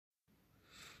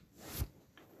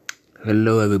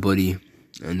Hello, everybody,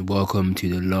 and welcome to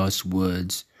the Last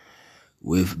Words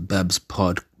with Babs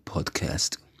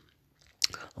podcast.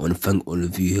 I want to thank all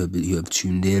of you who have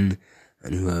tuned in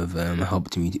and who have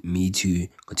helped me to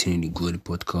continue to grow the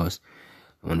podcast.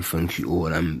 I want to thank you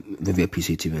all. I'm very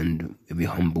appreciative and very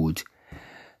humbled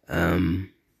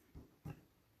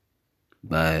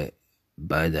by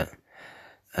that.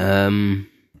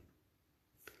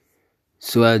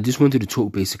 So I just wanted to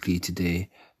talk basically today.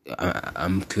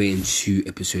 I'm creating 2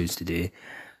 episodes today.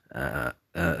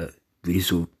 Really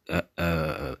sort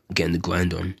of getting the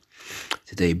grind on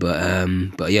today.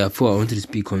 But yeah, I thought I wanted to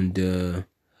speak on the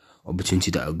opportunity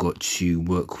that I got to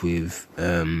work with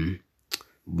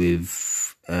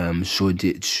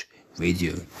Shoreditch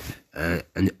Radio,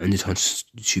 and just want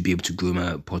to be able to grow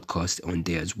my podcast on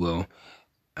there as well,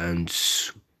 and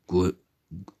grow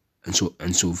and sort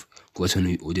of go to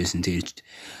an audience and take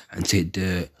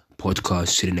the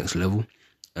podcast to the next level.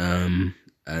 And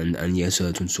yeah, so I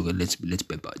want to talk a little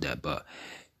bit about that. But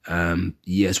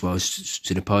yes, well,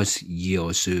 so the past year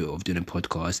or so of doing a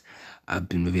podcast, I've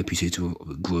been very appreciative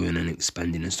of growing and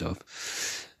expanding and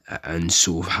stuff, and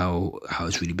sort of how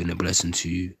it's really been a blessing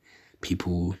to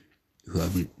people who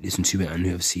have listened to it and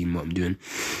who have seen what I'm doing.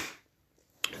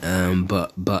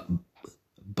 But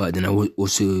then I was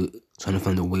also trying to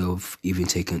find a way of even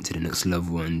taking it to the next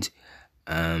level,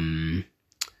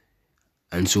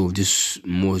 and sort of just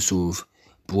more sort of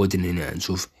broadening it and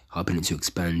sort of helping it to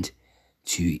expand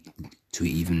to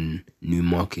even new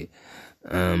market.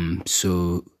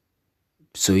 So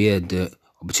yeah, the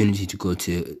opportunity to go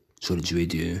to Shoreditch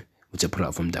Radio, which a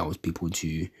platform that allows people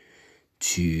to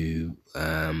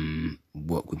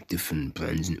work with different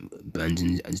brands and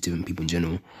different people in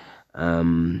general.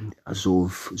 I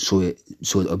sort of saw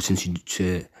the opportunity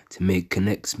to make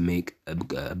connects, make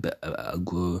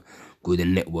grow the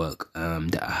network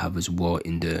that I have as well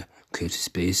in the creative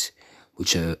space,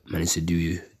 which I managed to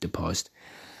do the past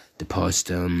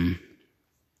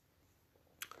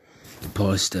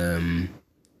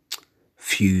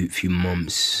few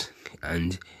months,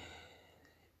 and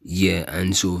yeah,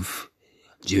 and sort of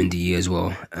during the year as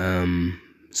well.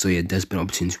 So yeah, there's been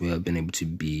opportunities where I've been able to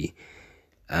be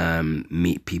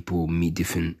meet people, meet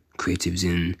different creatives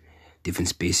in different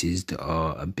spaces that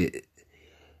are a bit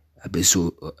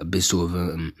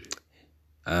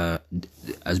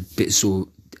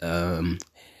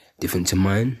different to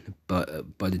mine, but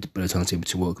the time to be able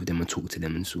to work with them and talk to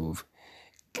them and sort of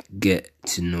get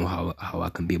to know how I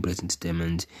can be a blessing to them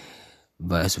and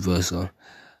vice versa.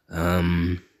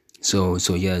 So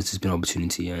yeah, it's just been an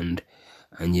opportunity, and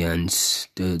the chance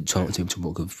to be able to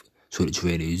work with Shoreditch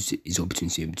Radio is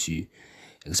opportunity to be able to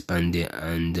expand it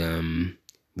and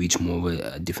reach more of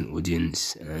a different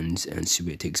audience and see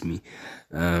where it takes me.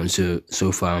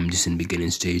 So far I'm just in the beginning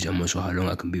stage. I'm not sure how long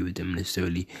I can be with them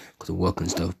necessarily because of work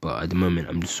and stuff, but at the moment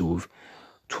I'm just sort of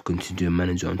talking to the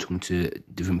manager. I'm talking to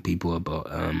different people about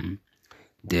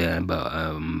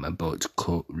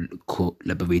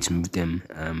collaborating with them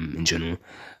in general,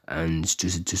 and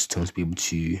just trying to be able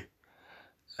to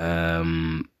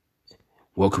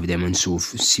work with them and sort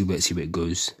of see where it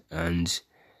goes, and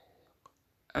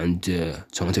trying to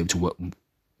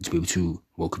be able to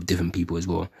work with different people as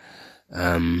well.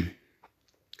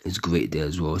 It's great there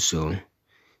as well. So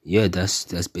yeah, that's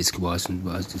basically what I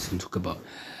was just going to talk about.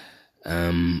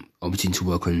 Opportunity to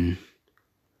work on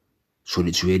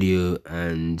Shoreditch Radio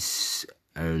and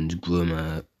grow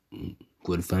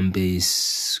the fan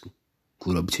base,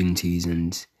 grow opportunities,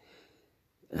 and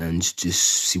just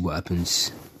see what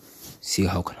happens. See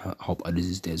how can I help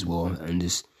others there as well, and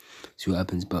just see what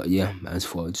happens. But yeah, as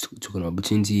far as took an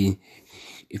opportunity,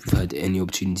 if you've had any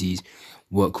opportunities,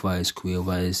 work-wise,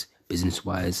 career-wise,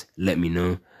 business-wise, let me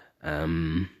know. I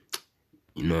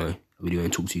really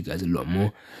want to talk to you guys a lot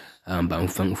more. But I'm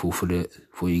thankful for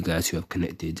you guys who have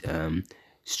connected,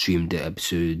 streamed the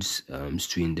episodes,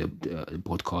 streamed the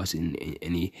podcast in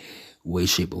any way,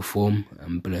 shape, or form.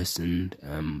 I'm blessed and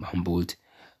humbled.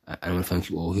 I want to thank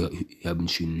you all who have been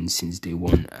tuning in since day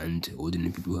one, and all the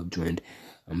new people who have joined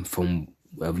from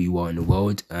wherever you are in the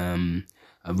world. I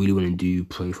really want to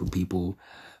pray for people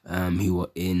who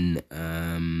are in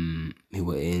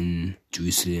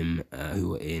Jerusalem,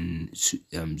 who are in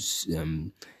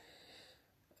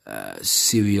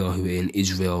Syria, who are in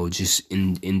Israel, just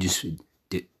in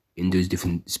those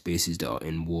different spaces that are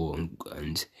in war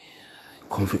and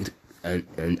conflict and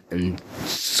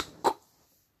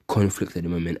conflict at the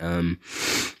moment. I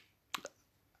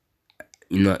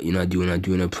do want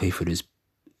to pray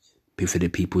for the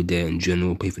people there in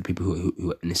general, pray for the people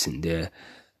who are innocent there,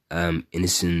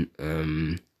 innocent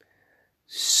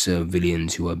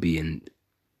civilians who are being,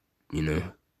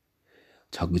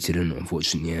 targeted,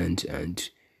 unfortunately, and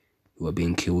who are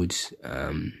being killed.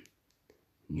 I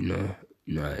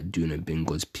do bring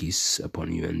God's peace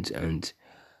upon you,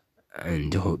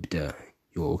 and hope that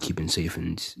you're all keeping safe,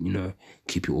 and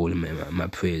keep you all in my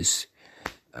prayers.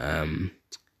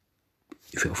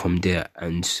 From there,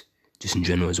 and just in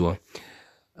general as well,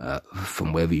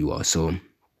 from wherever you are. So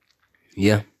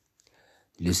yeah,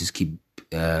 let's just keep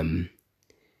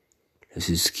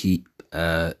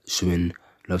showing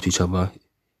love to each other,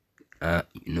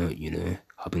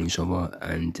 helping each other,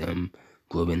 and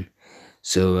growing.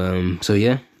 So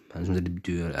yeah, I just wanted to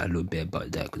do a little bit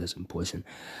about that because that's important.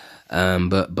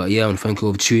 But yeah, I want to thank you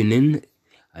all for tuning in.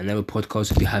 Another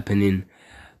podcast will be happening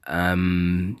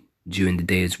during the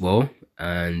day as well,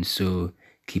 and so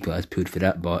keep your eyes peeled for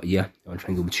that. But yeah, I want to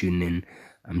thank you for tuning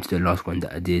in to the last one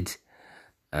that I did,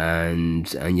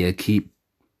 and yeah, keep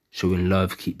showing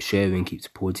love, keep sharing, keep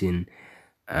supporting,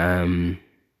 and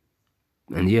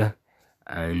yeah,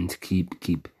 and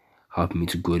keep helping me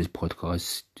to grow this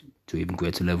podcast to even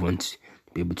greater level, and to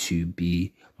be able to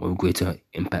be more greater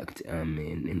impact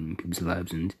in people's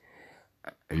lives,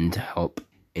 and help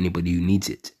anybody who needs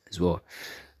it as well.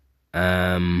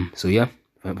 So yeah,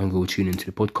 thank you for tuning into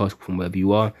the podcast from wherever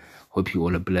you are. Hope you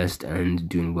all are blessed and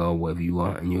doing well wherever you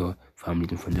are, and your family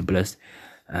and friends are blessed.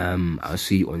 I'll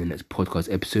see you on the next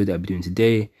podcast episode that I'll be doing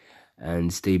today,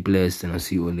 and stay blessed, and I'll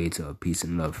see you all later. Peace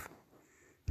and love.